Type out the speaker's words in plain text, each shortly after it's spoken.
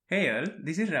Hey all,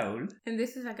 this is Raul, And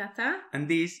this is Agatha. and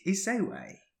this is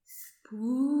Sci-Fi.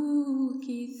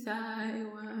 Spooky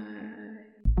Sci-Fi.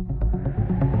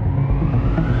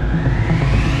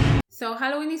 So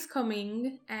Halloween is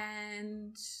coming,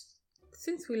 and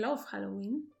since we love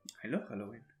Halloween, I love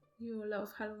Halloween. you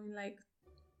love Halloween like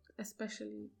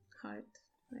especially hard.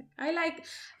 Like I like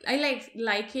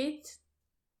it,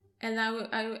 and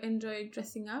I enjoy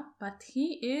dressing up. But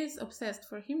he is obsessed.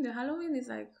 For him, the Halloween is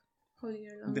like whole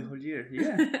year long. The whole year,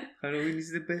 yeah. Halloween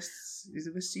is the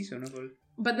best season of all.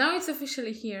 But now it's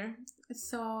officially here.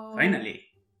 So Finally.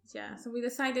 yeah, so we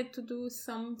decided to do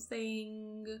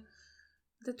something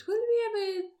that will be a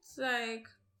bit like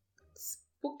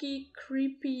spooky,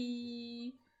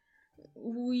 creepy,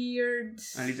 weird.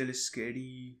 A little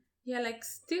scary. Yeah, like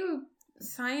still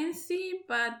sciencey,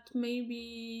 but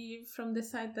maybe from the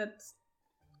side that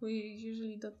we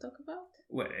usually don't talk about.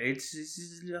 Well, it's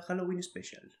a Halloween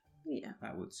special, Yeah.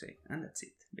 I would say. And that's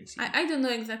it, basically. I don't know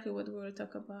exactly what we will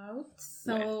talk about.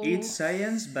 So Well, it's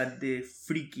science, but the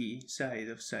freaky side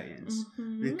of science.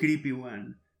 Mhm. The creepy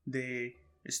one. The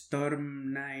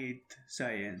storm night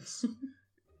science.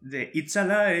 The it's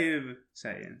alive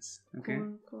science. Okay?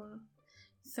 Cool.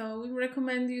 So we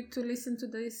recommend you to listen to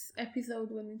this episode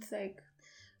when it's like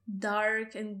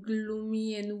dark and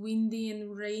gloomy and windy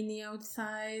and rainy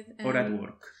outside. Or at and-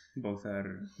 work. Both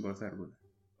are good.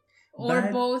 Or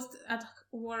But- both at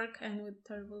work and with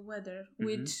terrible weather, Mhm.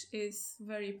 which is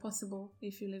very possible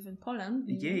if you live in Poland.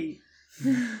 Yay!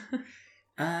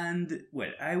 And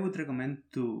well, I would recommend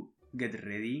to get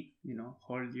ready,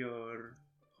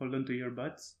 hold on to your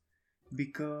butts,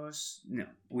 because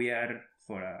we are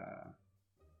for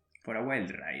a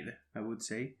wild ride, I would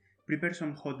say. Prepare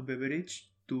some hot beverage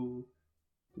to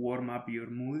warm up your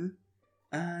mood,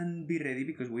 and be ready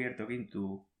because we are going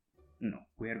to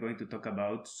talk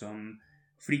about some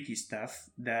freaky stuff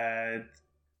that,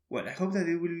 well, I hope that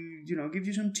it will, give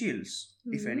you some chills,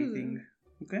 if Ooh. anything.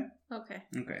 Okay? Okay.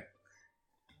 Okay.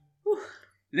 Whew.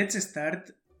 Let's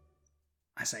start,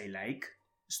 as I like,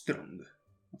 strong.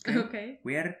 Okay? Okay.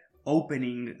 We are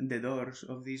opening the doors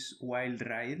of this wild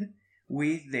ride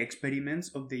with the experiments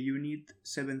of the Unit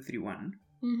 731,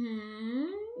 Mm-hmm.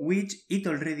 which it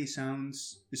already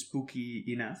sounds spooky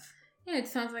enough. Yeah, it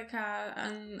sounds like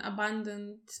an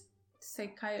abandoned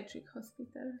psychiatric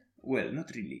hospital. Well,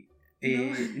 not really.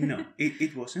 No? No,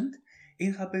 it wasn't.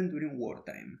 It happened during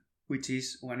wartime, which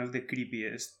is one of the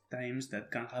creepiest times that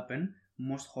can happen.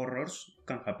 Most horrors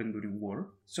can happen during war.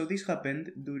 So this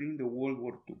happened during the World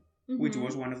War II, which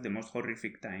was one of the most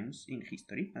horrific times in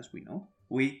history, as we know.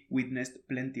 We witnessed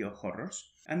plenty of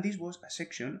horrors, and this was a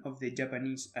section of the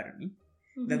Japanese army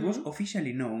that was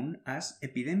officially known as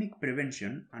Epidemic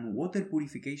Prevention and Water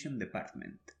Purification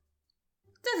Department.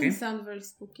 Doesn't Okay. sound very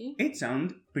spooky. It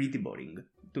sounds pretty boring,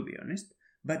 to be honest,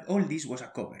 but all this was a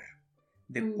cover.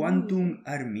 The Ooh. Quantum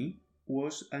Army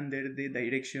was under the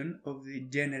direction of the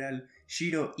General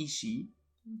Shiro Ishii,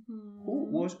 who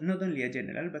was not only a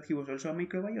general, but he was also a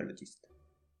microbiologist.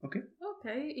 Okay?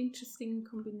 Okay, interesting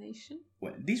combination.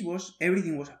 Well,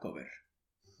 everything was a cover,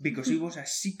 because it was a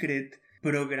secret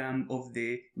program of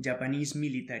the Japanese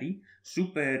military,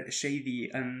 super shady,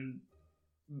 and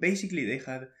basically they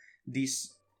had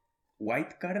this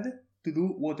white card to do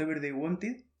whatever they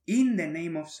wanted in the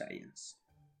name of science.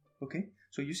 Okay?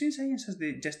 So using science as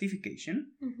the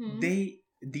justification, they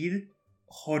did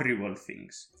horrible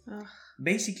things. Ugh.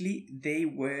 Basically, they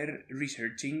were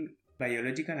researching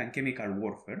biological and chemical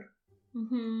warfare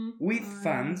with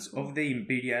funds of the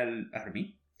Imperial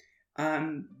Army,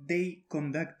 and they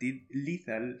conducted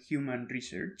lethal human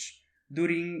research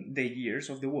during the years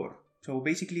of the war. So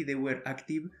basically, they were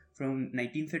active from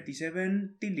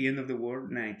 1937 till the end of the war,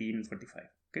 1945.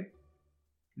 Okay?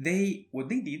 What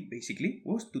they did basically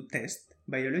was to test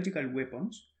biological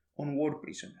weapons on war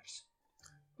prisoners.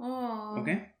 Oh.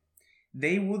 Okay?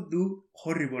 They would do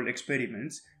horrible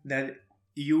experiments that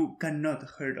you cannot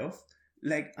heard of,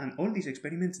 and all these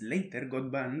experiments later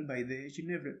got banned by the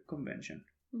Geneva Convention.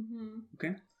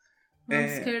 Okay? I'm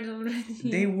scared already.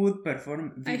 They would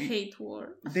perform I hate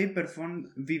war. They performed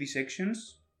vivisections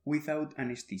without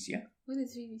anesthesia. What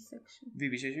is vivisection?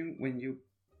 Vivisection, when you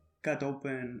cut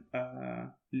open a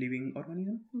living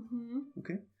organism,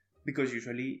 okay? Because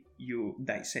usually you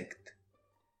dissect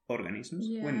organisms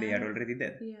when they are already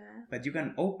dead. Yeah. But you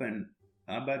can open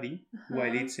a body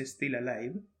while it's still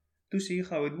alive to see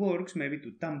how it works, maybe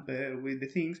to tamper with the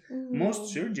things.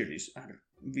 Most surgeries are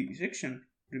vivisection,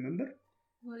 remember?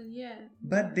 Well, yeah.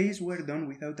 But these were done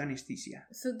without anesthesia.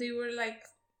 So they were like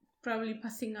probably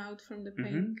passing out from the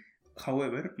pain.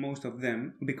 However, most of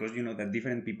them, because you know that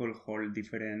different people hold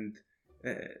different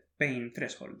pain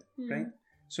threshold, right?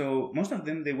 So most of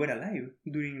them, they were alive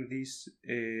during these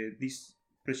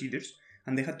procedures,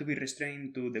 and they had to be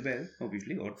restrained to the bed,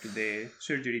 obviously, or to the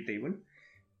surgery table.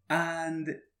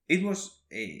 And it was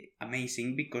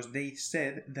amazing because they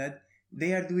said that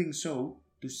they are doing so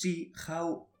to see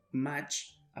how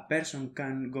much a person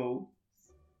can go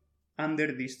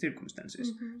under these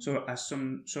circumstances. So as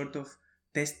some sort of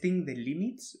testing the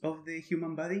limits of the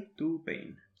human body to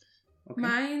pain. Okay?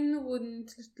 Mine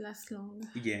wouldn't last long.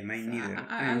 Yeah, mine neither.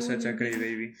 I'm such a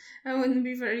crybaby. I wouldn't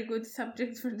be very good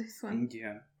subject for this one.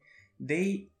 Yeah.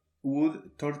 They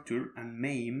would torture and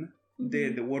maim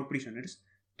the war prisoners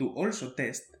to also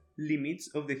test limits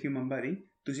of the human body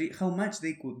to see how much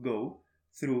they could go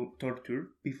through torture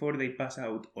before they pass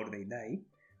out or they die.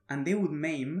 And they would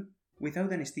maim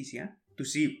without anesthesia to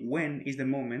see when is the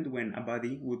moment when a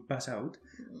body would pass out,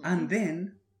 and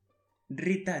then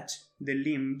retouch the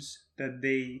limbs that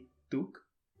they took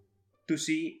to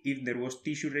see if there was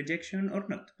tissue rejection or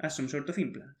not, as some sort of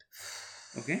implant.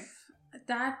 Okay?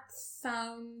 That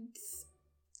sounds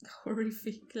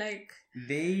horrific. Like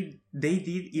they did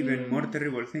even more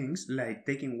terrible things, like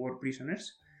taking war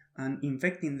prisoners and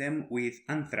infecting them with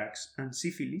anthrax and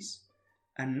syphilis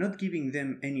and not giving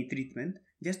them any treatment,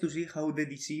 just to see how the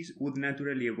disease would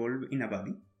naturally evolve in a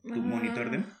body, to monitor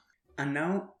them. And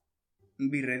now,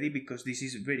 be ready, because this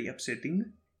is very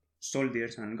upsetting.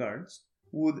 Soldiers and guards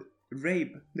would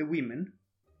rape the women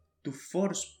to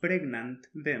force pregnant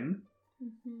them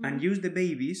and use the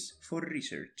babies for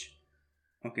research.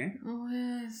 Okay? Oh,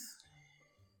 yes.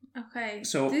 Okay.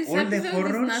 So this all the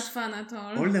horrors, is not fun at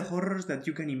all. All the horrors that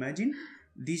you can imagine,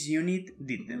 this unit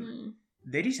did them.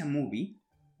 There is a movie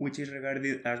which is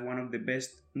regarded as one of the best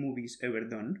movies ever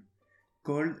done,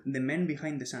 called The Men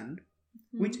Behind the Sun,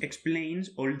 which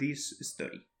explains all this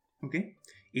story. Okay?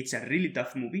 It's a really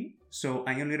tough movie, so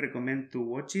I only recommend to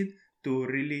watch it to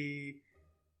really,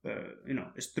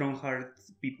 strong-hearted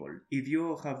people. If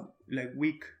you have like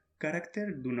weak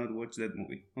character, do not watch that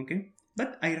movie. Okay?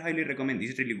 But I highly recommend.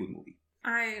 It's a really good movie.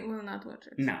 I will not watch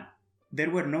it. Now,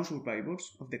 there were no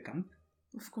survivors of the camp.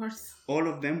 Of course. All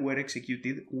of them were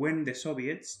executed when the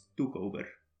Soviets took over.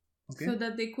 Okay? So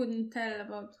that they couldn't tell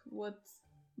about what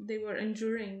they were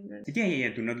enduring.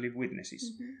 Yeah, to not leave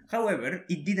witnesses. However,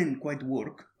 it didn't quite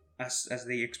work as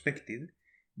they expected,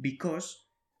 because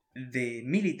the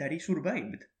military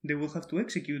survived. They would have to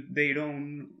execute their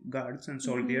own guards and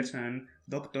soldiers and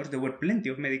doctors. There were plenty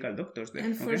of medical doctors there.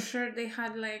 And for sure they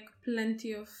had like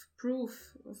plenty of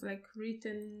proof of like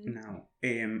written... Now,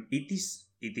 it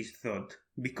is thought,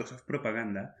 because of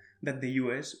propaganda, that the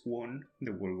US won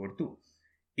the World War II.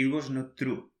 It was not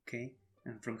true, okay?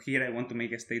 And from here I want to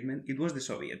make a statement. It was the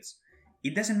Soviets.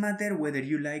 It doesn't matter whether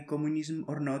you like communism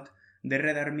or not, the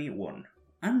Red Army won.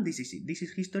 And this is it. This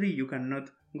is history. You cannot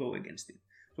go against it.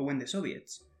 So when the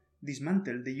Soviets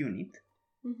dismantled the unit,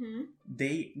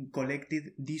 they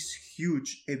collected this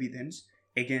huge evidence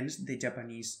against the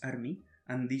Japanese army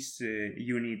and this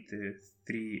unit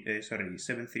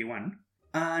 731,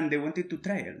 and they wanted to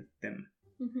trial them.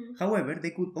 However,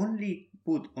 they could only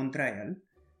put on trial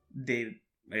the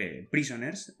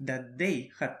prisoners that they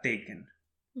had taken,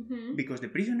 because the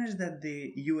prisoners that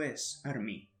the US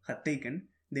army had taken,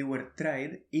 they were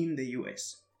tried in the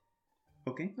US.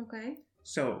 Okay?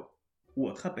 So,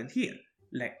 what happened here?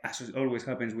 Like, as always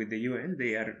happens with the US,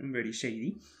 they are very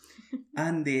shady.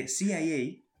 And the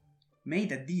CIA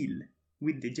made a deal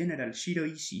with the General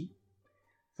Shiroishi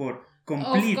for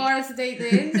complete... Of course they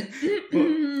did.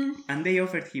 And they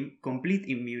offered him complete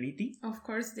immunity. Of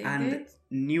course they did. And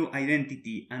new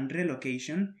identity and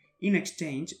relocation in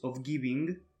exchange of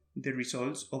giving the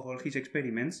results of all his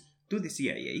experiments to the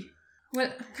CIA.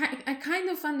 Well, I kind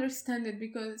of understand it,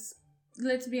 because,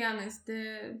 let's be honest,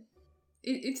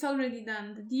 it's already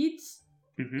done. The deed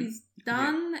is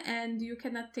done, and you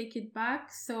cannot take it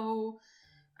back, so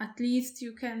at least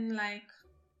you can, like,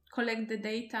 collect the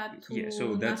data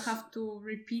to not have to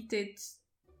repeat it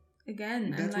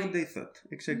again. That's what they thought,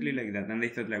 exactly like that. And they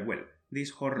thought, like, well, these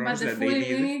horrors that they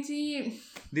did...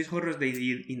 These horrors they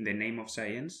did in the name of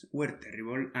science were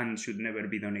terrible and should never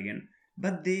be done again.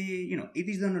 But it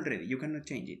is done already. You cannot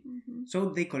change it. So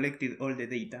they collected all the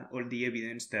data, all the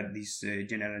evidence that this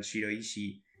General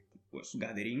Shiroishi was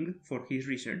gathering for his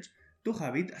research, to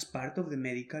have it as part of the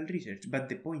medical research. But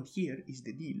the point here is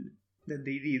the deal that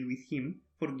they did with him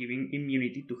for giving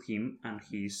immunity to him and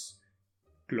his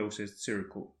closest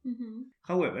circle.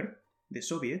 However, the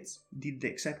Soviets did the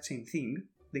exact same thing.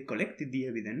 They collected the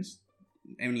evidence,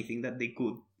 anything that they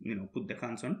could, put their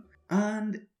hands on,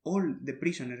 and all the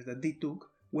prisoners that they took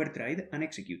were tried and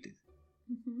executed.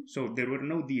 So there were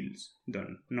no deals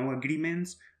done, no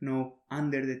agreements, no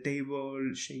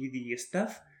under-the-table shady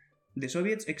stuff. The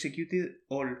Soviets executed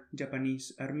all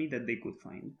Japanese army that they could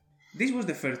find. This was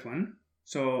the first one.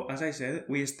 So, as I said,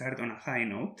 we start on a high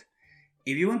note.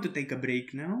 If you want to take a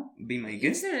break now, be my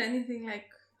guest. Is there anything like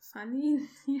funny in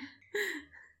here?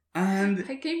 And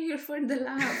I came here for the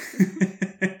laughs.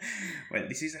 well,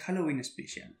 this is a Halloween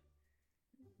special.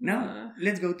 Now,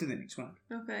 let's go to the next one.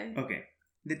 Okay.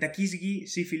 The Takisgi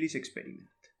syphilis experiment.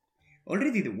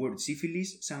 Already the word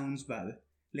syphilis sounds bad.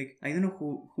 Like, I don't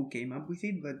know who came up with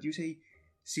it, but you say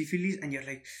syphilis and you're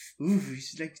like, ooh,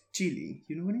 it's like chilly.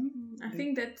 You know what I mean? I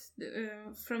think that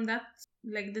from that,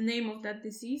 like the name of that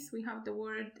disease, we have the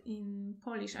word in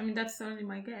Polish. I mean, that's only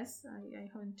my guess. I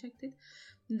haven't checked it.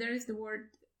 There is the word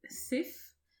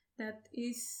syph that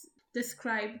is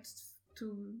described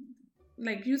to,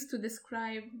 like, used to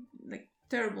describe like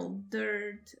terrible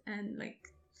dirt and like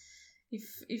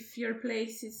if your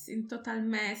place is in total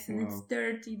mess and it's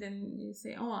dirty, then you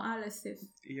say, oh, ale syph.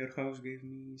 Your house gave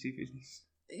me syphilis.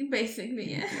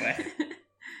 Basically, yeah.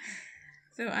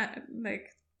 So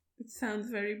it sounds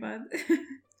very bad.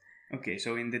 Okay,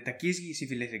 so in the Takisgi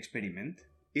syphilis experiment,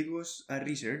 it was a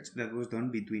research that was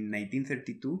done between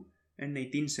 1932 and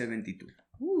 1972.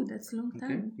 Ooh, that's a long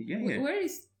time. Okay. Yeah. Where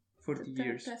is 40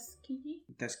 years. Tuskegee?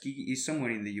 Tuskegee is somewhere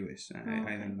in the US. I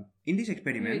don't know. In this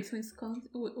experiment... Maybe it's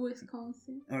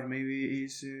Wisconsin. Or maybe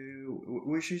it's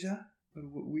Wichita? Or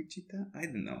Wichita? I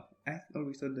don't know. I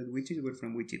always thought that witches were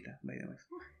from Wichita, by the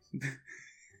way.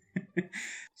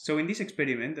 So in this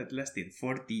experiment that lasted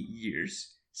 40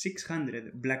 years,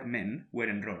 600 black men were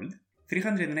enrolled,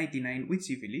 399 with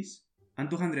syphilis, and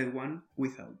 201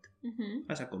 without,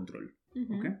 as a control.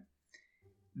 Okay?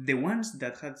 The ones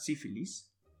that had syphilis,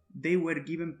 they were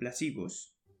given placebos,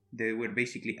 they were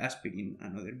basically aspirin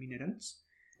and other minerals,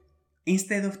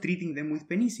 instead of treating them with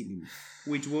penicillin,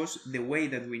 which was the way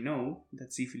that we know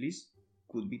that syphilis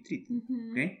could be treated.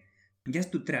 Okay?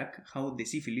 Just to track how the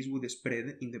syphilis would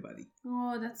spread in the body.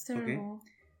 Oh, that's terrible.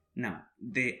 Okay? Now,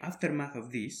 the aftermath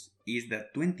of this is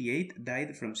that 28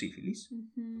 died from syphilis,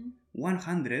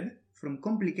 100 from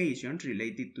complications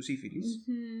related to syphilis,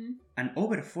 and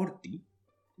over 40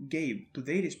 gave to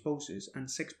their spouses and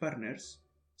sex partners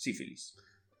syphilis.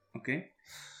 Okay?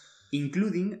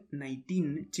 Including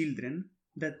 19 children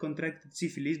that contracted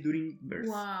syphilis during birth.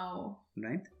 Wow.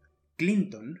 Right?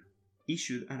 Clinton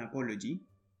issued an apology,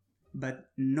 but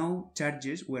no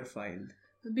charges were filed.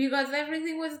 Because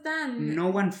everything was done. No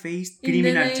one faced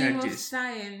criminal charges. In the name of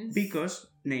science. Because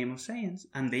name of science.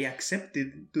 And they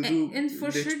accepted to do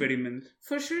the experiment.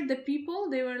 For sure, the people,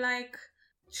 they were like,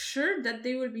 sure that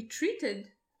they will be treated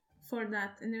for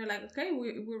that. And they were like, okay,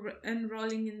 we're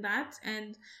enrolling in that.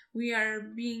 And we are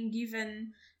being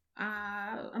given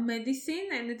a medicine.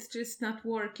 And it's just not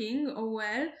working. Oh,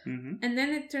 well. And then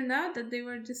it turned out that they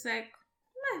were just like,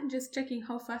 just checking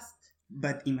how fast.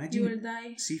 But imagine you will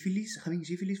die. having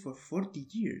syphilis for 40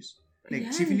 years. Like,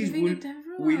 yeah, syphilis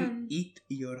will eat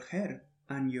your hair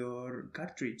and your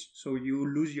cartridge. So you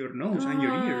lose your nose and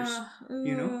your ears.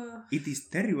 You know? It is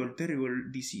terrible, terrible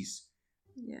disease.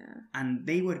 Yeah. And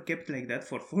they were kept like that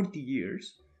for 40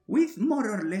 years with more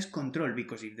or less control.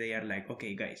 Because if they are like,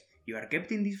 okay, guys, you are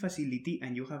kept in this facility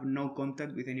and you have no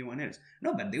contact with anyone else.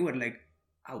 No, but they were like,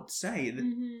 outside,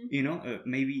 you know,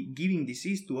 maybe giving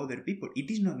disease to other people.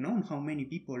 It is not known how many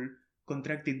people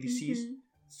contracted disease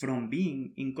from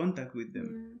being in contact with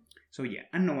them. So yeah,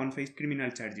 and no one faced criminal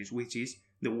charges, which is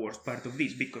the worst part of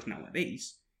this, because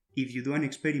nowadays, if you do an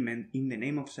experiment in the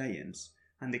name of science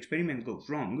and the experiment goes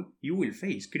wrong, you will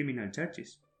face criminal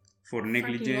charges for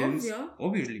negligence,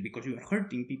 obviously, because you are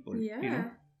hurting people. Yeah. You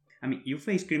know, I mean, you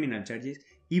face criminal charges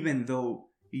even though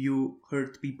you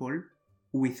hurt people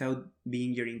without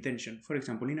being your intention. For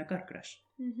example, in a car crash.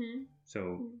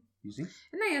 So, you see?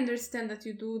 And I understand that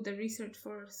you do the research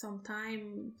for some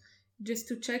time just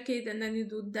to check it, and then you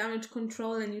do damage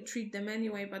control and you treat them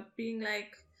anyway, but being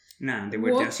like... Nah, they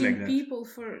were just like that. People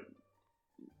for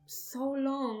so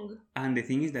long. And the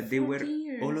thing is that they were...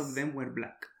 Years. All of them were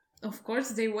black. Of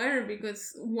course they were,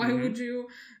 because why would you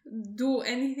do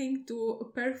anything to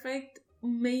perfect,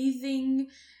 amazing,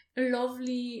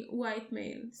 lovely white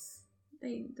males?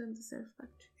 They don't deserve that.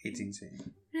 It's insane.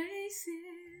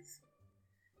 Racist.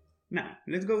 Now,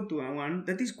 let's go to one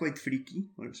that is quite freaky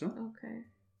also. Okay.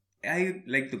 I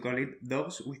like to call it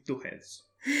dogs with two heads.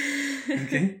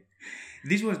 Okay?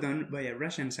 This was done by a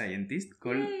Russian scientist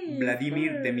called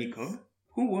Vladimir Demikov,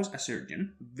 who was a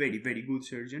surgeon, very, very good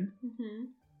surgeon,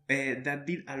 that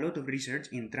did a lot of research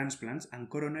in transplants and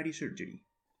coronary surgery.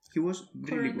 He was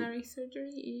really Coronary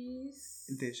surgery is...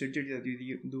 the surgery that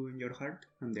you do in your heart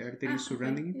and the arteries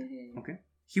surrounding it. Yeah. Okay.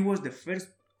 He was the first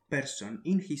person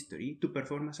in history to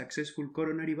perform a successful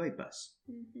coronary bypass,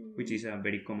 which is a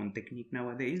very common technique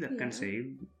nowadays that can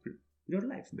save your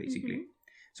life, basically.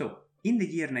 So, in the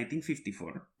year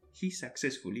 1954, he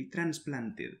successfully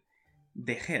transplanted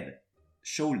the head,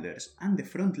 shoulders, and the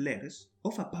front legs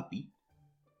of a puppy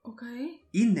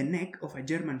in the neck of a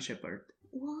German Shepherd.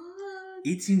 What?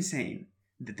 It's insane.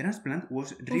 The transplant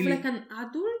was really... Of like an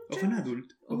adult? Of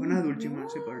an adult German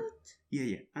Shepherd.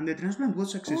 Yeah. And the transplant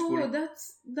was successful. Oh,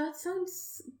 that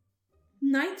sounds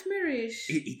nightmarish.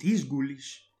 It is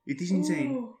ghoulish. It is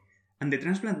insane. And the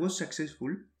transplant was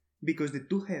successful because the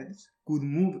two heads could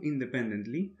move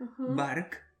independently,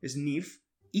 bark, sniff,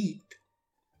 eat,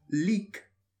 lick.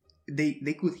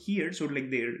 They could hear, so like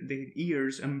their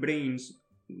ears and brains,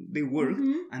 they worked,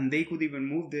 and they could even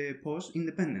move the paws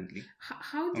independently.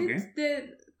 How did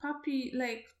the puppy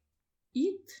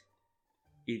eat?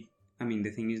 I mean,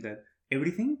 the thing is that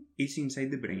everything is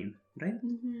inside the brain, right?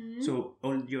 So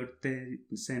all your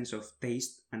sense of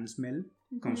taste and smell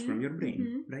comes from your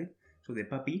brain, right? So the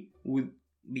puppy would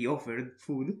be offered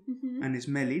food and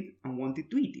smell it and wanted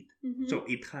to eat it. So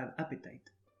it had appetite.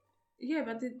 Yeah,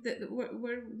 but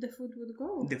where the food would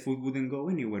go? The food wouldn't go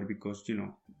anywhere because,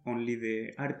 only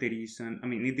the arteries and... I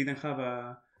mean, it didn't have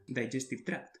a digestive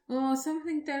tract. Oh,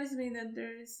 something tells me that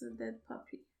there is a dead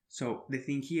puppy. So the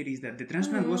thing here is that the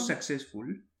transplant was successful,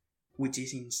 which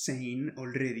is insane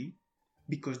already,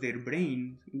 because their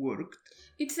brain worked.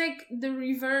 It's like the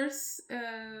reverse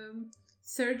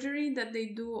surgery that they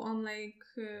do on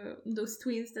those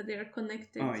twins that they are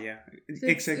connected. Oh yeah, so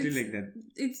exactly like that.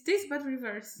 It's this but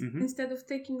reverse. Instead of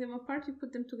taking them apart, you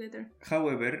put them together.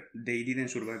 However, they didn't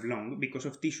survive long because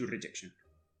of tissue rejection.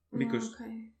 Because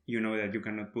you know that you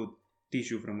cannot put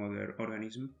tissue from other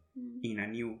organism in a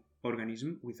new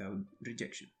organism without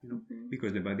rejection,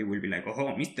 because the body will be like,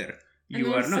 oh, mister,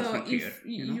 you are not from here. If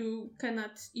you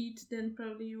cannot eat, then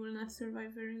probably you will not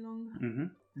survive very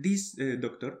long. This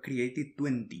doctor created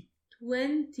 20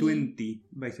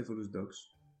 Bicephalus dogs.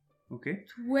 Okay?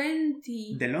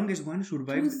 20! The longest one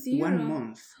survived 1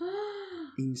 month.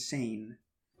 Insane.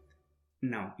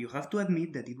 Now, you have to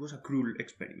admit that it was a cruel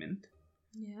experiment.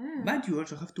 Yeah. But you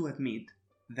also have to admit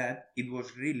that it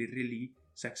was really, really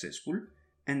successful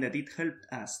and that it helped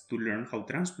us to learn how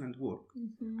transplant work.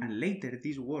 And later,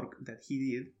 this work that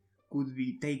he did could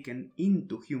be taken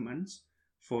into humans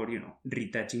for,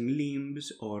 retouching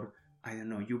limbs, or, I don't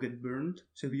know, you get burned,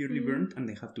 severely burned, and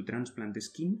they have to transplant the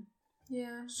skin.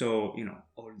 Yeah. So,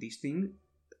 all these things,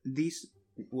 this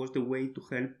was the way to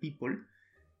help people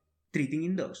treating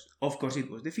in dogs. Of course,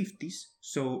 it was the 50s,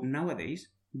 so nowadays,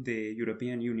 the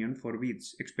European Union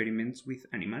forbids experiments with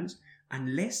animals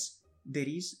unless there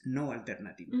is no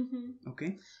alternative.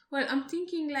 Okay? Well, I'm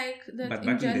thinking that but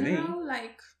in general,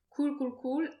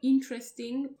 cool,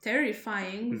 interesting,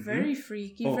 terrifying, very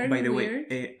freaky, very weird. By the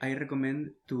way, I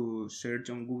recommend to search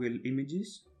on Google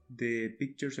Images the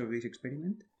pictures of this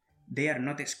experiment. They are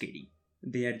not scary.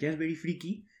 They are just very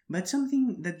freaky, but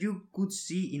something that you could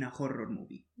see in a horror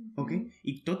movie. Okay?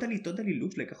 It totally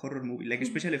looks like a horror movie, like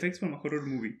special effects from a horror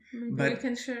movie. Maybe but we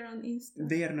can share on Insta.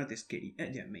 They are not scary.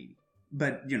 Yeah, maybe.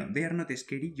 But, they are not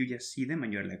scary. You just see them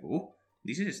and you're like, oh,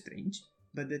 this is strange.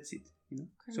 But that's it, Okay.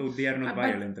 So they are not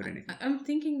violent or anything. I'm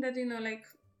thinking that,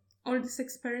 all this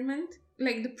experiment,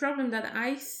 the problem that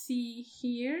I see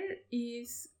here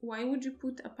is, why would you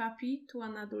put a puppy to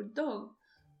an adult dog?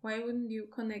 Why wouldn't you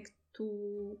connect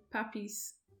two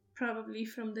puppies probably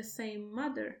from the same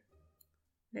mother?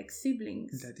 Like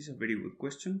siblings? That is a very good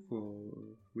question for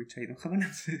which I don't have an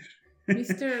answer.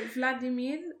 Mr.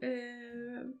 Vladimir,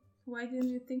 why didn't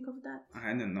you think of that?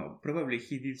 I don't know. Probably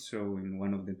he did so in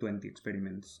one of the 20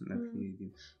 experiments that he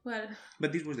did. Well,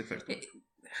 but this was the first one.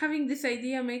 Having this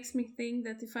idea makes me think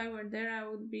that if I were there, I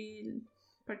would be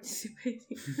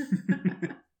participating.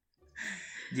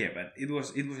 Yeah, but it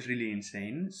was really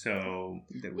insane. So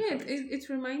it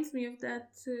reminds me of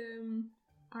that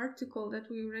article that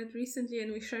we read recently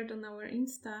and we shared on our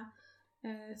Insta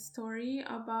story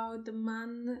about the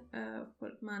man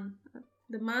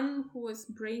who was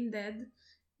brain dead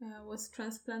was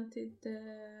transplanted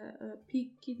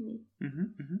pig kidney,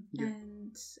 yeah.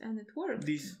 and it worked.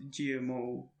 This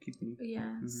GMO kidney.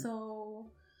 Yeah.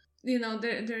 So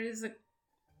there is a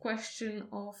question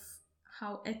of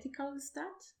how ethical is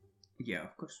that? Yeah,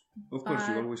 of course. Of course,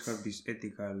 you always have these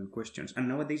ethical questions. And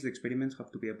nowadays the experiments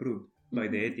have to be approved by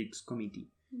the ethics committee.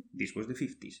 This was the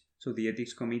 50s. So the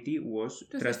ethics committee was,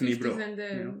 trust me, bro.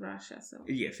 And Russia, so.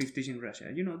 Yeah, 50s in Russia.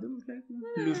 There was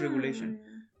loose regulation.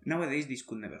 Yeah. Nowadays this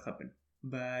could never happen.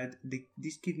 but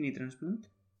this kidney transplant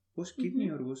was kidney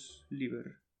or was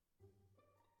liver?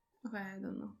 Okay, I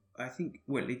don't know. I think,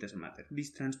 well, it doesn't matter.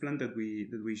 This transplant that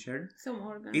we shared, some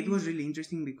organ. It was really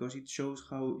interesting because it shows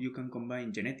how you can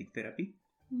combine genetic therapy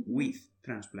with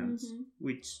transplants,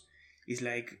 which is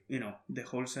like, the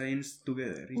whole science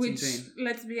together. It's insane.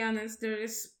 Let's be honest, there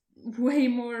is way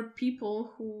more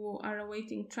people who are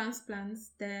awaiting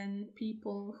transplants than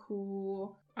people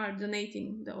who are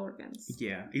donating the organs.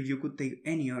 Yeah, if you could take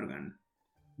any organ,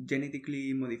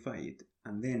 genetically modify it,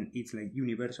 and then it's like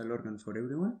universal organ for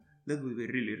everyone, that would be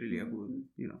really, really a good,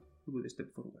 a good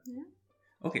step forward. Yeah.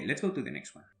 Okay, let's go to the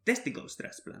next one. Testicles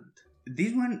transplant.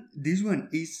 This one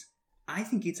is, I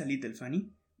think it's a little funny,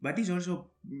 but it's also,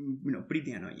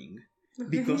 pretty annoying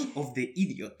because of the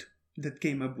idiot that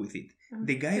came up with it. Okay.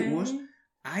 The guy was,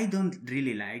 I don't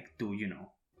really like to,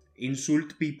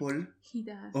 insult people. He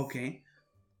does. Okay.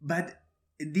 But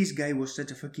this guy was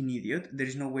such a fucking idiot, there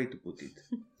is no way to put it.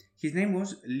 His name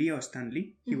was Leo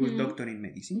Stanley. He was doctor in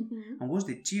medicine and was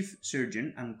the chief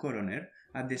surgeon and coroner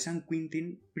at the San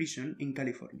Quentin prison in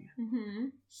California.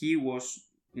 He was,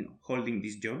 holding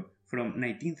this job from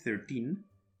 1913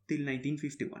 till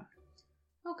 1951.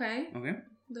 Okay.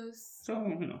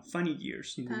 So, funny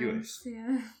years in the US.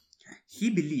 Yeah.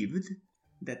 He believed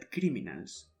that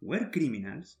criminals were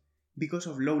criminals because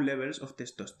of low levels of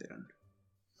testosterone.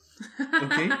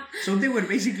 Okay? So they were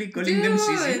basically calling them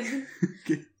sissy.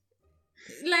 Okay.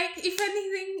 Like, if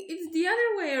anything, it's the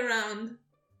other way around.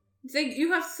 It's like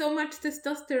you have so much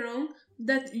testosterone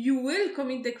that you will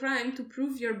commit the crime to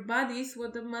prove your body is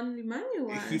what a manly man you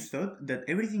are. He thought that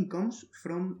everything comes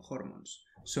from hormones.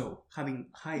 So, having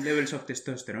high levels of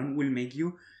testosterone will make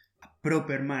you a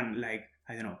proper man, like,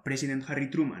 I don't know, President Harry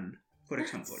Truman, for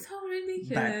example. That's so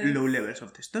ridiculous. But low levels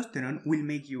of testosterone will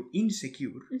make you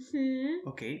insecure,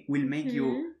 okay? Will make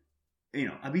you,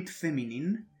 a bit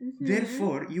feminine.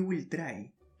 Therefore, you will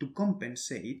try to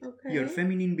compensate your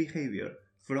feminine behavior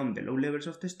from the low levels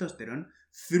of testosterone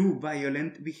through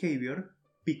violent behavior,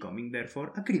 becoming,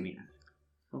 therefore, a criminal.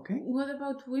 Okay? What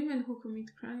about women who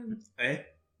commit crimes?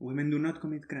 Women do not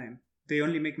commit crime. They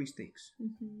only make mistakes.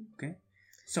 Okay?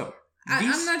 So,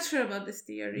 I'm not sure about this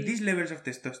theory. These levels of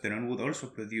testosterone would also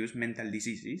produce mental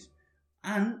diseases,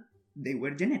 and they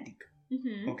were genetic.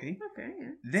 Okay? Okay,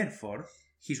 yeah. Therefore,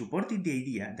 he supported the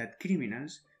idea that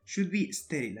criminals should be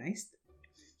sterilized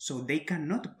so they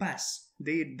cannot pass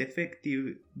their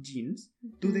defective genes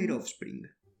to their offspring,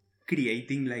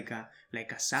 creating like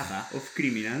a saga of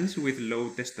criminals with low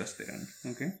testosterone.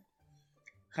 Okay?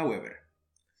 However,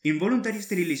 involuntary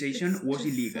sterilization was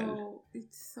illegal.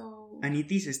 And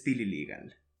it is still illegal.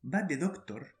 But the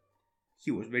doctor,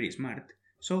 he was very smart,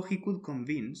 so he could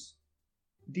convince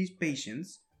these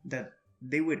patients that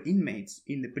they were inmates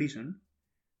in the prison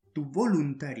to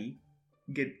voluntarily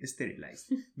get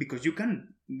sterilized. Because you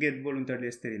can get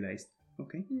voluntarily sterilized,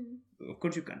 okay? Of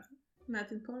course you can.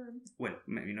 Not in Poland. Well,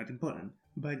 maybe not in Poland,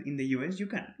 but in the US you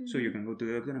can. So you can go to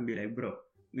the doctor and be like, bro,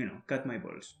 cut my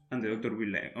balls. And the doctor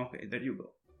will like, okay, there you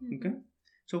go. Okay?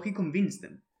 So he convinced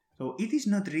them. So it is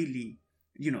not really,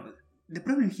 the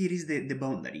problem here is the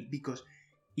boundary, because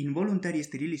involuntary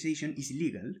sterilization is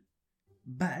illegal,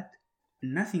 but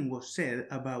nothing was said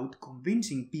about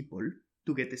convincing people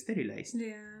to get sterilized.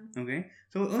 Yeah. Okay?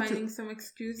 So finding some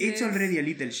excuses. It's already a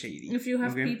little shady. If you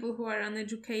have people who are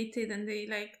uneducated and they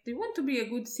want to be a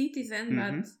good citizen,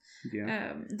 but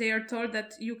they are told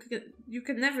that you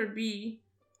can never be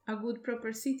a good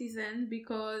proper citizen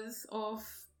because of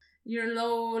your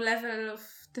low level of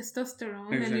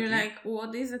testosterone. Exactly. And you're like,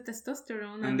 what is a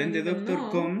testosterone? And then the doctor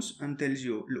comes and tells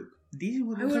you, look, this is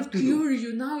what you have to do. I will cure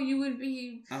you. Now you will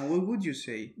be... And what would you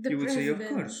say? You would say, of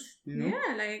course. Yeah,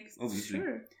 like, obviously.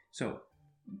 Sure. So,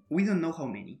 we don't know how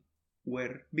many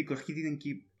were, because he didn't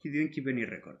keep any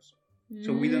records.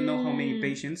 So we don't know how many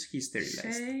patients he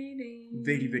sterilized. Shady.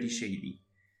 Very, very shady.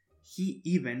 He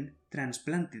even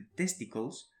transplanted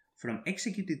testicles from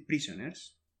executed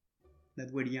prisoners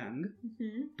that were young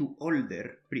to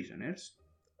older prisoners.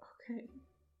 Okay.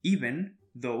 Even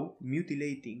though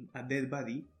mutilating a dead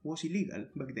body was illegal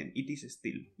back then. It is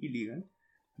still illegal.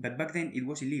 But back then it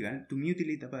was illegal to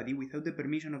mutilate a body without the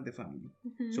permission of the family.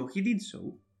 So he did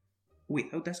so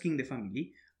without asking the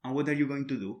family. And what are you going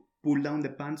to do? Pull down the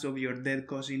pants of your dead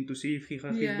cousin to see if he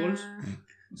has his balls?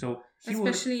 So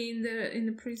especially in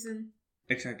the prison.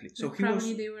 Exactly. So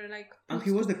they were like, and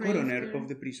he was the coroner of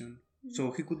the prison.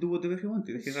 So he could do whatever he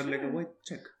wanted. He had like a white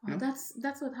check. Oh,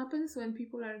 that's what happens when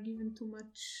people are given too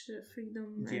much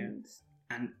freedom.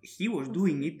 And he was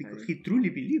doing it because he truly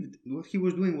believed what he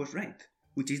was doing was right,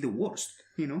 which is the worst,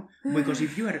 Because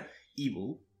if you are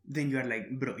evil then you are like,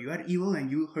 bro, you are evil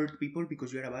and you hurt people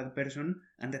because you are a bad person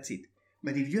and that's it.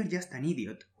 But if you are just an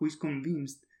idiot who is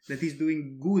convinced that he's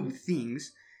doing good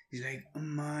things, he's like, oh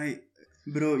my,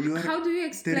 bro, you are How do you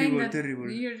explain terrible.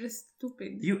 You're just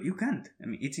stupid? You can't. I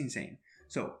mean, it's insane.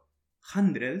 So,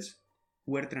 hundreds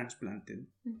were transplanted,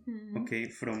 okay,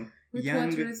 from With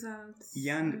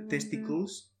young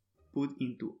testicles put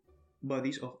into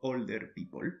bodies of older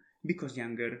people because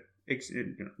younger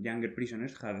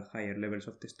prisoners have higher levels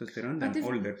of testosterone than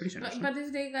older prisoners. But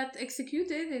if they got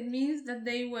executed, it means that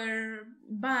they were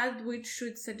bad, which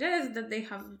should suggest that they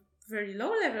have very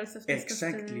low levels of testosterone.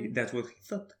 Exactly, that's what he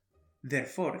thought.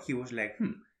 Therefore, he was like,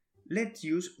 let's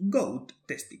use goat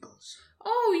testicles.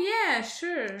 Oh, yeah,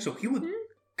 sure. So he would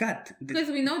cut... Because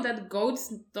we know that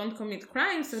goats don't commit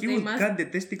crimes, so they must cut the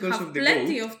testicles have of the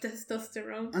plenty goat of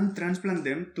testosterone. And transplant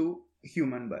them to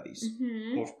human bodies.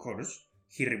 Of course,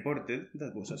 he reported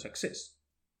that was a success.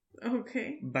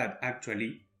 Okay. But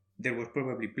actually, there was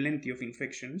probably plenty of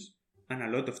infections and a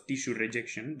lot of tissue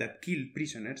rejection that killed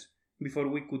prisoners before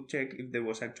we could check if there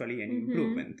was actually any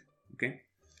improvement. Okay?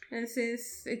 And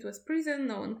since it was prison,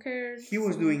 no one cared. He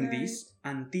was doing this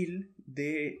until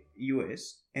the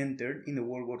US entered in the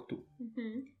World War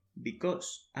II.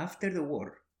 Because after the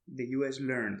war, the US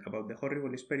learned about the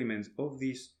horrible experiments of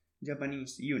this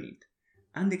Japanese unit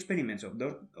and the experiments of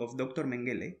Dr.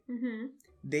 Mengele.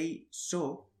 They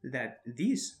saw that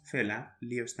this fella,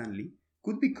 Leo Stanley,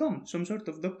 could become some sort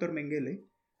of Dr. Mengele,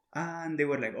 and they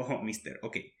were like, oh, mister,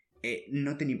 okay,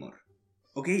 not anymore.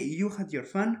 Okay, you had your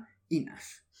fun,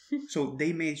 enough. So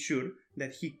they made sure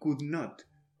that he could not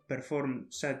perform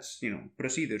such,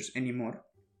 procedures anymore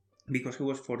because he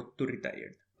was forced to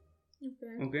retire.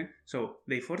 Okay, so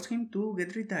they forced him to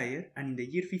get retired, and in the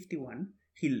year 51,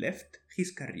 he left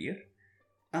his career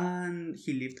and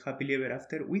he lived happily ever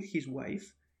after with his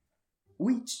wife,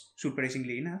 which,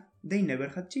 surprisingly enough, they never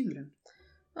had children.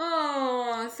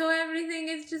 Oh, so everything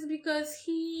is just because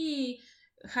he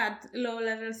had low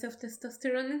levels of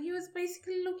testosterone and he was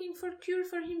basically looking for cure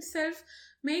for himself,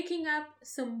 making up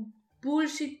some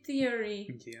bullshit theory.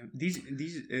 Yeah, this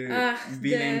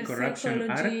villain corruption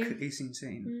arc is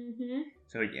insane.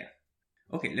 So yeah.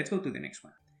 Okay, let's go to the next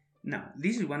one. Now,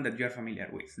 this is one that you are familiar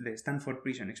with, the Stanford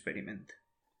Prison Experiment.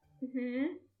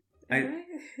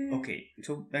 Okay,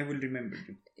 so I will remember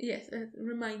you. Yes,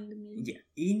 remind me. Yeah,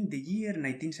 in the year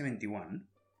 1971,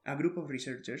 a group of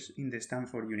researchers in the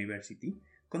Stanford University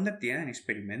conducted an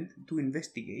experiment to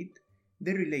investigate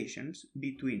the relations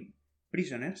between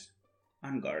prisoners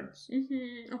and guards.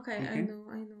 Okay, I know.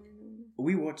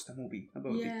 We watched a movie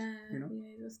about it. Yeah,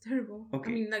 it was terrible.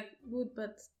 Okay. I mean, good,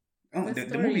 but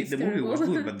the movie was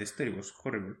good, but the story was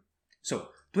horrible. So,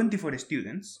 24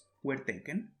 students were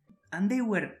taken, and they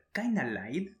were kind of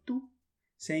lied to,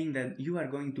 saying that you are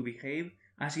going to behave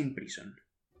as in prison.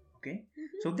 Okay?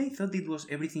 So they thought it was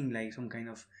everything like some kind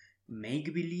of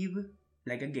make-believe,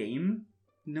 like a game.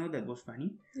 No, that was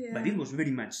funny. Yeah. But it was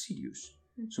very much serious.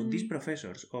 So these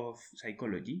professors of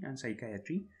psychology and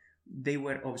psychiatry, they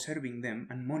were observing them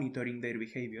and monitoring their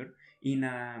behavior in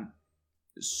a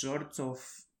sort of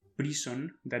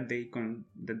prison that they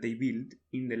built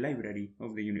in the library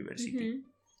of the university.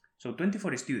 So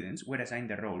 24 students were assigned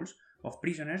the roles of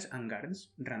prisoners and guards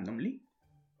randomly,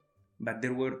 but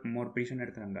there were more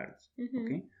prisoners than guards.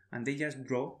 Okay, and they just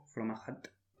draw from a hat,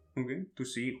 okay, to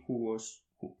see who was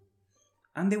who,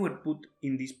 and they were put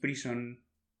in this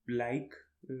prison-like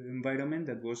environment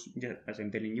that was, just as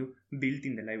I'm telling you, built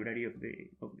in the library of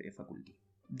the faculty.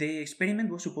 The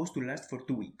experiment was supposed to last for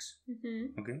 2 weeks.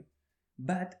 Okay,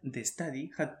 but the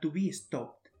study had to be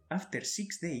stopped after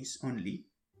 6 days only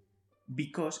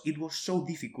because it was so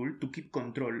difficult to keep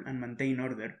control and maintain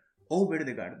order over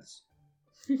the guards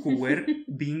who were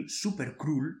being super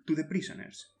cruel to the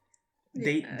prisoners.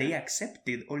 They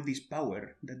accepted all this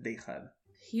power that they had.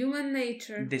 Human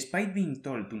nature. Despite being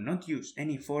told to not use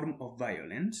any form of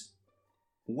violence,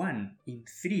 1 in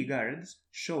 3 guards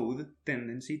showed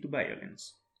tendency to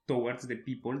violence towards the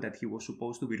people that he was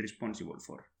supposed to be responsible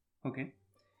for. Okay?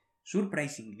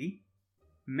 Surprisingly,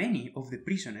 many of the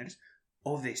prisoners,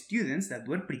 of the students that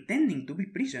were pretending to be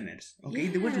prisoners, okay?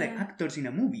 They were like actors in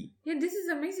a movie. Yeah, this is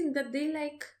amazing that they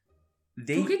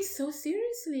took it so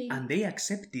seriously. And they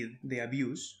accepted the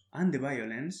abuse and the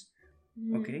violence,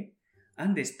 okay?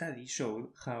 And the study showed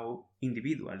how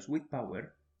individuals with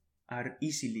power are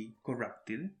easily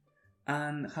corrupted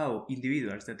and how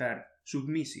individuals that are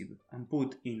submissive and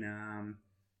put in an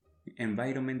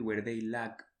environment where they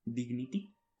lack dignity,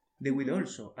 they will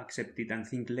also accept it and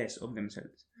think less of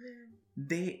themselves.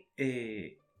 The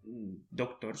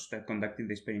doctors that conducted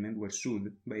the experiment were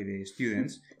sued by the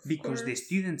students because the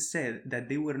students said that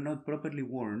they were not properly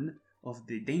warned of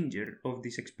the danger of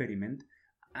this experiment,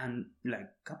 and like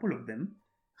a couple of them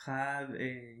had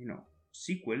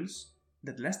sequels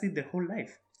that lasted their whole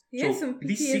life. Yeah, so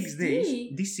these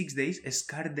 6 days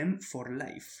scarred them for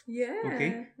life. Yeah.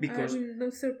 Okay? Because no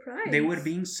surprise. they were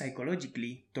being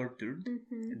psychologically tortured.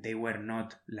 They were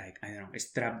not like, I don't know,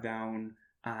 strapped down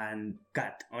and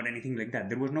cut or anything like that.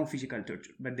 There was no physical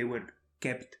torture, but they were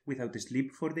kept without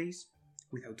sleep for days,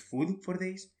 without food for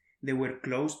days. They were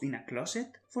closed in a closet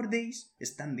for days,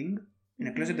 standing in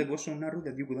a closet that was so narrow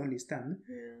that you could only stand.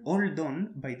 Yeah. All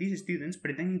done by these students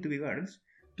pretending to be guards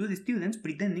to the students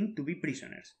pretending to be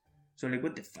prisoners. So like,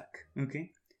 what the fuck?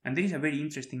 Okay? And there is a very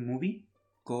interesting movie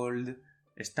called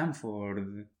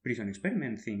Stanford Prison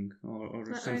Experiment thing or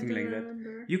something like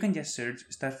remember. That. You can just search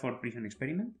Stanford Prison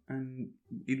Experiment and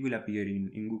it will appear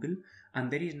in Google. And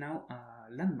there is now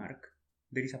a landmark.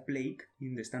 There is a plaque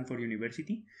in the Stanford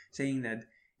University saying that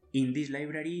in this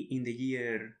library in the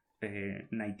year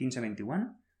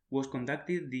 1971 was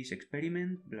conducted this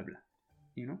experiment, blah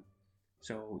blah.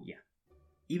 So yeah.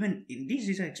 Even this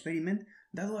is an experiment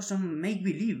that was some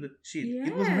make-believe shit.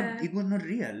 Yeah. It was not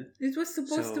real. It was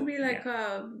supposed to be like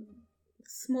a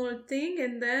small thing,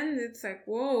 and then it's like,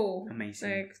 whoa. Amazing.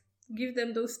 Like, give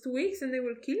them those 2 weeks and they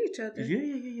will kill each other.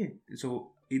 Yeah.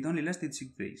 So it only lasted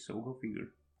 6 days, so go figure.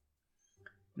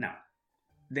 Now,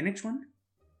 the next one,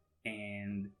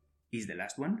 and is the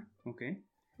last one, okay?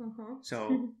 Uh-huh.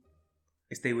 So,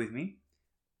 stay with me.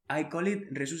 I call it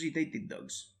resuscitated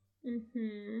dogs.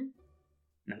 Mm-hmm.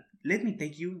 Now, let me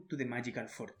take you to the magical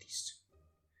 40s.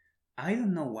 I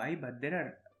don't know why, but there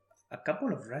are a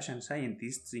couple of Russian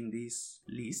scientists in this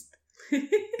list.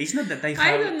 It's not that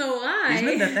I don't know why. It's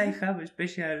not that I have a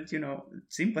special,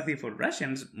 sympathy for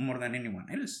Russians more than anyone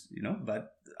else,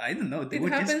 but I don't know. It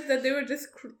happens that they were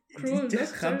just cruel. It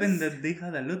just happened that they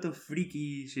had a lot of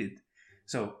freaky shit.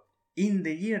 So, in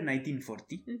the year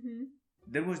 1940,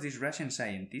 there was this Russian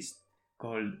scientist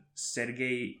called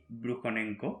Sergei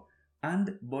Brukhonenko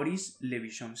and Boris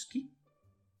Levishomsky.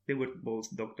 They were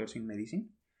both doctors in medicine,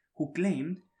 who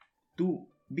claimed to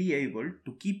be able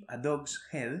to keep a dog's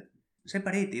head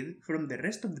separated from the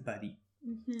rest of the body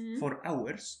for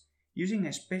hours using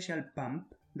a special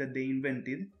pump that they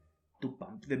invented to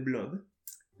pump the blood.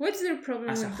 What's their problem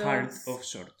as with a heart dogs? of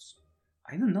sorts?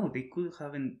 I don't know. They could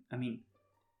haven't. I mean,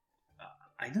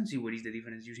 I don't see what is the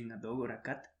difference using a dog or a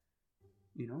cat.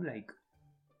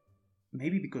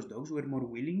 Maybe because dogs were more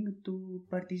willing to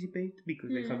participate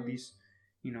because they have this,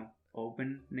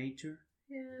 open nature,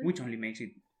 which only makes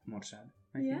it more sad.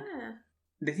 I think.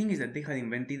 The thing is that they had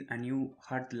invented a new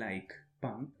heart-like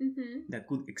pump that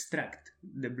could extract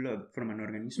the blood from an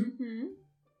organism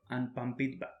and pump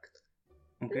it back.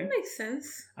 Okay? That makes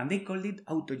sense. And they called it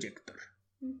autojector.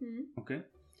 Okay?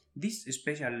 This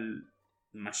special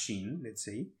machine, let's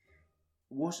say,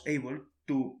 was able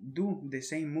to do the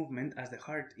same movement as the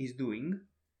heart is doing,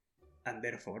 and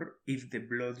therefore, if the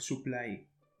blood supply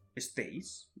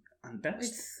stays untouched,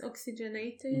 it's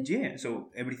oxygenated. Yeah, so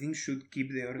everything should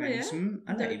keep the organism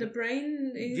alive. The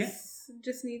brain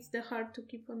just needs the heart to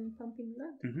keep on pumping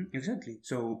blood. Exactly.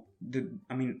 So,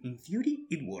 in theory,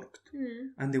 it worked.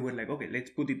 And they were like, okay,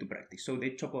 let's put it to practice. So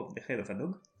they chop off the head of a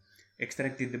dog,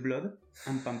 extracted the blood,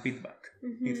 and pump it back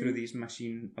through this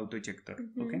machine autojector.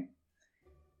 Okay?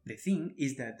 The thing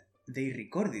is that they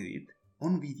recorded it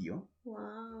on video.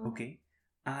 Wow. Okay?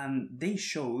 And they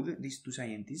showed, these two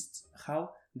scientists, how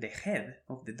the head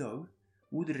of the dog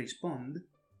would respond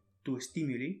to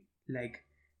stimuli like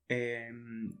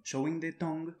showing the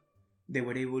tongue. They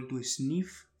were able to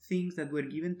sniff things that were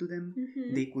given to them.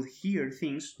 They could hear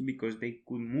things because they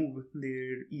could move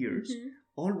their ears.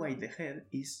 All while the head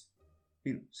is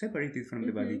separated from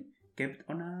the body, kept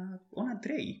on a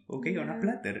tray, okay, on a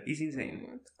platter. It's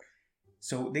insane.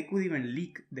 So they could even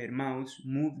lick their mouths,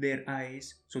 move their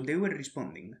eyes. So they were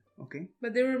responding, okay?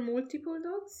 But there were multiple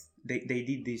dogs? They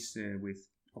did this with,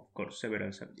 of course,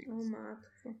 several subjects. Oh,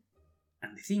 my.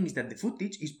 And the thing is that the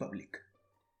footage is public.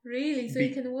 Really? So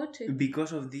you can watch it?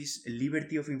 Because of this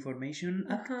Liberty of Information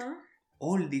Act,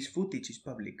 all this footage is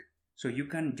public. So you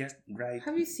can just write...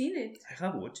 Have you seen it? I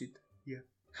have watched it, yeah.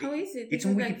 How is it? It's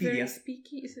on Wikipedia. Like very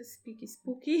spooky? Is it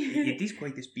spooky? It is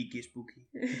quite spooky,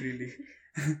 really.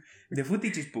 The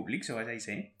footage is public, so as I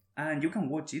say, and you can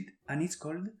watch it, and it's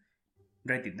called,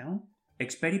 write it down,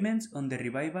 Experiments on the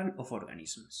Revival of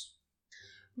Organisms.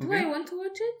 Do I want to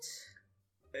watch it?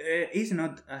 It's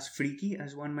not as freaky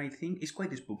as one might think. It's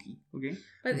quite spooky, okay?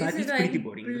 But is it's it pretty like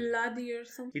boring. Bloody or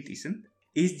something? It isn't.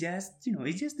 It's just,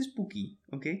 it's just spooky,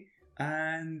 okay?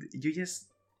 And you just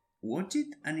watch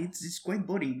it and it's quite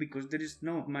boring because there is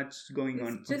not much going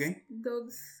on. Just okay,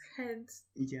 dog's head.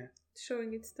 Yeah.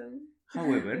 Showing its tongue.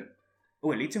 However,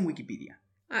 well, it's on Wikipedia.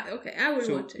 Okay, I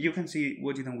will watch it. You can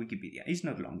watch it on Wikipedia. It's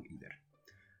not long either.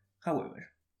 However,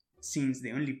 since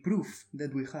the only proof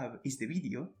that we have is the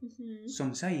video,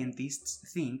 some scientists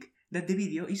think that the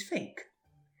video is fake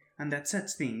and that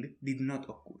such thing did not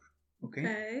occur.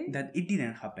 Okay? That it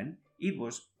didn't happen. It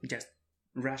was just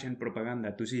Russian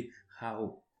propaganda to see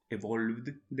how evolved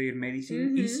their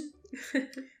medicine is.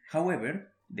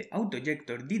 However, the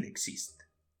autojector did exist.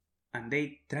 And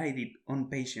they tried it on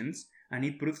patients, and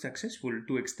it proved successful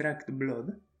to extract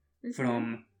blood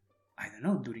from, I don't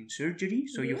know, during surgery.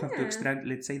 So you have to extract,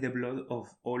 let's say, the blood of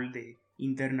all the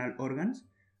internal organs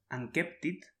and kept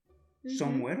it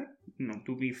somewhere,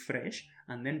 to be fresh,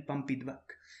 and then pump it back.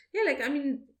 Yeah, like, I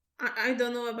mean, I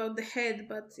don't know about the head,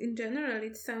 but in general,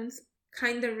 it sounds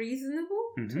kind of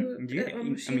reasonable to a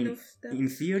machine of that in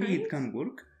theory, kind. it can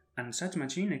work, and such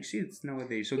machine exists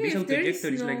nowadays. So this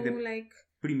autojector is like the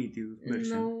primitive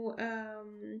version.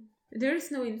 There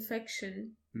is no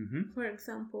infection, for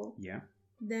example. Yeah.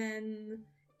 Then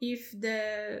if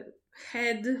the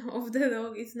head of the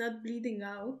dog is not bleeding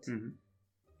out,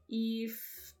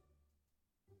 if,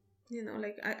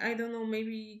 I don't know,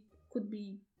 maybe could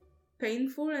be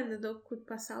painful and the dog could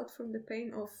pass out from the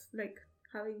pain of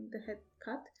having the head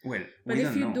cut. Well, but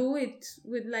if you do it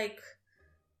with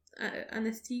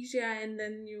anesthesia and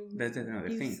then that's another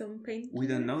thing. Some pain. We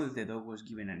don't know if the dog was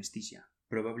given anesthesia.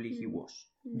 Probably he was,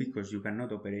 because you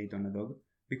cannot operate on a dog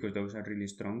because dogs are really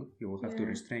strong. You will have to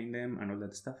restrain them and all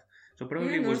that stuff. So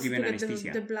probably was given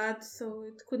anesthesia. The blood, so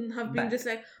it couldn't have been just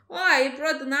like, I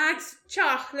brought an axe,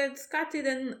 let's cut it,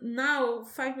 and now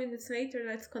 5 minutes later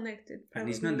let's connect it. Probably.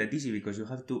 And it's not that easy because you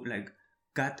have to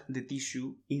cut the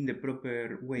tissue in the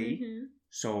proper way,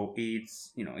 so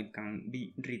it's it can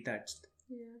be retouched.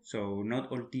 Yeah. So not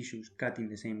all tissues cut in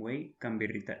the same way can be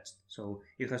retouched. So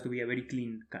it has to be a very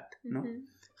clean cut, no?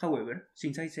 However,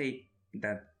 since I say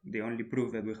that the only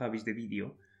proof that we have is the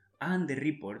video and the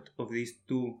report of these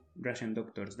two Russian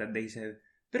doctors that they said,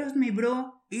 trust me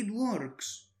bro, it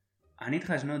works. And it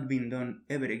has not been done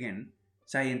ever again.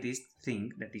 Scientists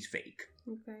think that is fake.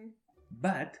 Okay.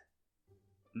 But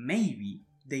maybe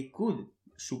they could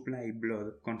supply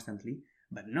blood constantly,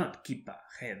 but not keep a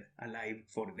head alive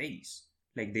for days,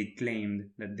 like they claimed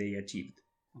that they achieved.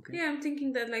 Okay. Yeah, I'm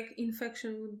thinking that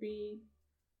infection would be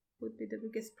the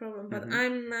biggest problem, but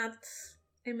I'm not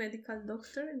a medical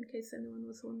doctor, in case anyone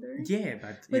was wondering. Yeah,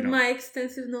 but with my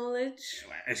extensive knowledge.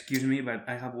 Excuse me, but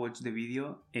I have watched the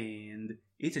video and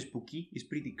it's spooky. It's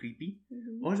pretty creepy.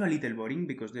 Also a little boring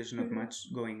because there's not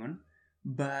much going on,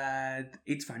 but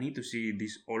it's funny to see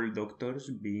these old doctors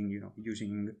being,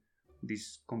 using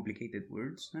these complicated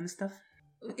words and stuff.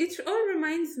 It all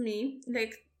reminds me,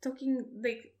 talking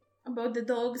about the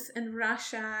dogs and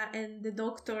Russia and the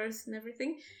doctors and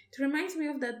everything. It reminds me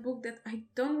of that book that I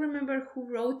don't remember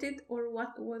who wrote it or what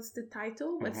was the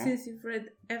title, but since you've read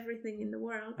everything in the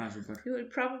world, you will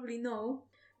probably know.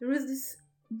 There was this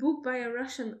book by a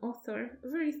Russian author, a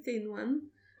very thin one,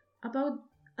 about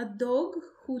a dog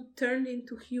who turned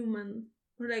into human,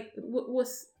 or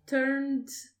was turned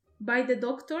by the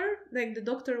doctor. The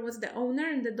doctor was the owner,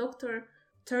 and the doctor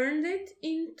turned it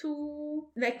into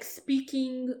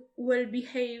speaking,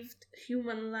 well-behaved,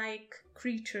 human-like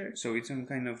creature. So it's some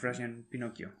kind of Russian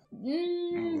Pinocchio.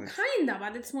 Kinda,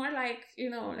 but it's more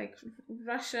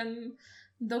Russian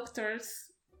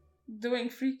doctors doing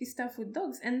freaky stuff with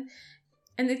dogs, and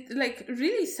it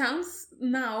really sounds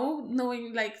now,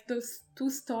 knowing those two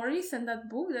stories and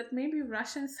that book, that maybe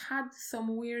Russians had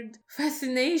some weird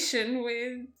fascination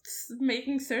with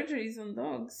making surgeries on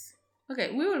dogs. Okay,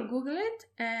 we will Google it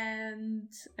and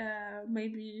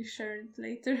maybe share it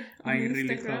later on Instagram.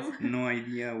 Really have no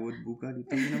idea what book are you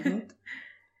talking about,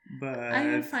 but I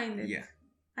will find it. Yeah,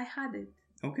 I had it.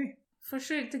 Okay. For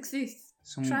sure, it exists.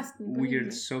 Some Trust me.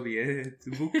 Weird Soviet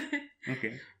book.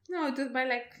 Okay. No, it was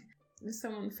by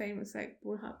someone famous,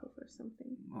 Bulhakov or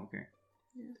something. Okay.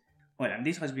 Yeah. Well, and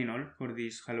this has been all for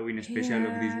this Halloween special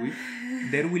of this week.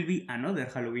 There will be another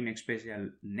Halloween special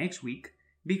next week.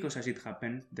 Because as it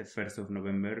happened, the 1st of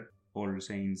November, All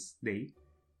Saints Day,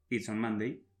 it's on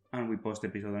Monday, and we post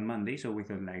episode on Monday, so we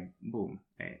thought boom,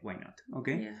 why not?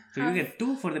 Okay? Yeah. So you get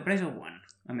two for the price of one.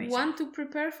 Amazing. One to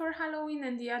prepare for Halloween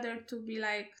and the other to be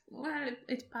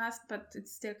it passed, but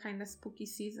it's still kind of spooky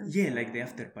season. Yeah, so the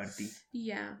after party.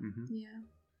 Yeah,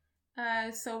 yeah.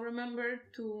 So remember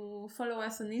to follow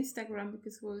us on Instagram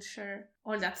because we'll share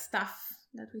all that stuff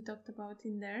that we talked about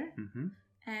in there.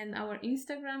 And our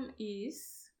Instagram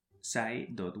is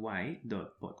psy.y.podcast.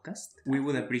 We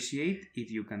would appreciate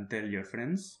if you can tell your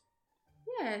friends.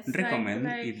 Yes. Recommend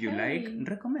if you like.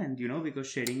 Recommend, because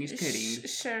sharing is caring.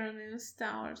 Share on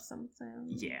Insta or something.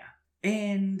 Yeah.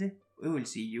 And we will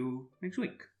see you next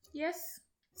week. Yes.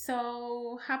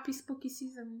 So, happy spooky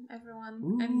season, everyone.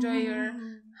 Ooh. Enjoy your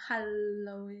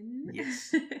Halloween.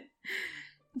 Yes.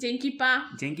 Dzięki pa.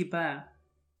 Dzięki pa.